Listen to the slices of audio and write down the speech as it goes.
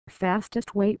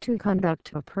fastest way to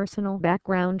conduct a personal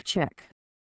background check.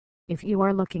 If you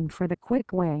are looking for the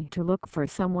quick way to look for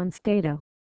someone's data,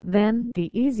 then the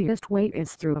easiest way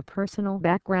is through a personal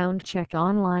background check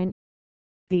online.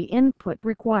 The input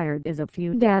required is a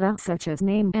few data such as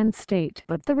name and state,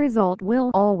 but the result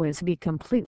will always be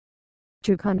complete.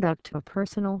 To conduct a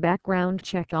personal background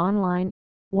check online,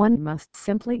 one must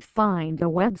simply find a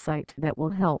website that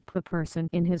will help a person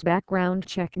in his background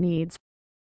check needs.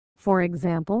 For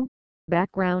example,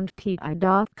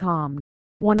 backgroundpi.com,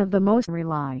 one of the most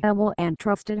reliable and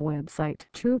trusted website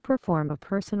to perform a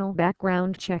personal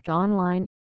background check online.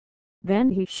 Then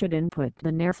he should input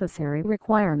the necessary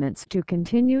requirements to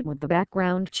continue with the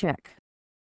background check.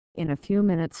 In a few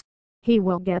minutes, he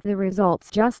will get the results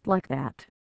just like that.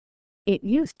 It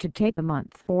used to take a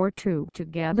month or two to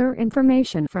gather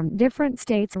information from different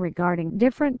states regarding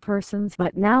different persons,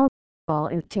 but now all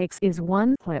it takes is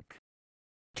one click.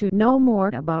 To know more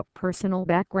about personal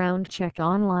background check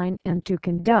online and to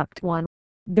conduct one,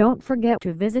 don't forget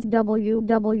to visit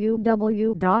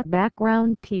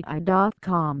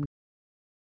www.backgroundpi.com.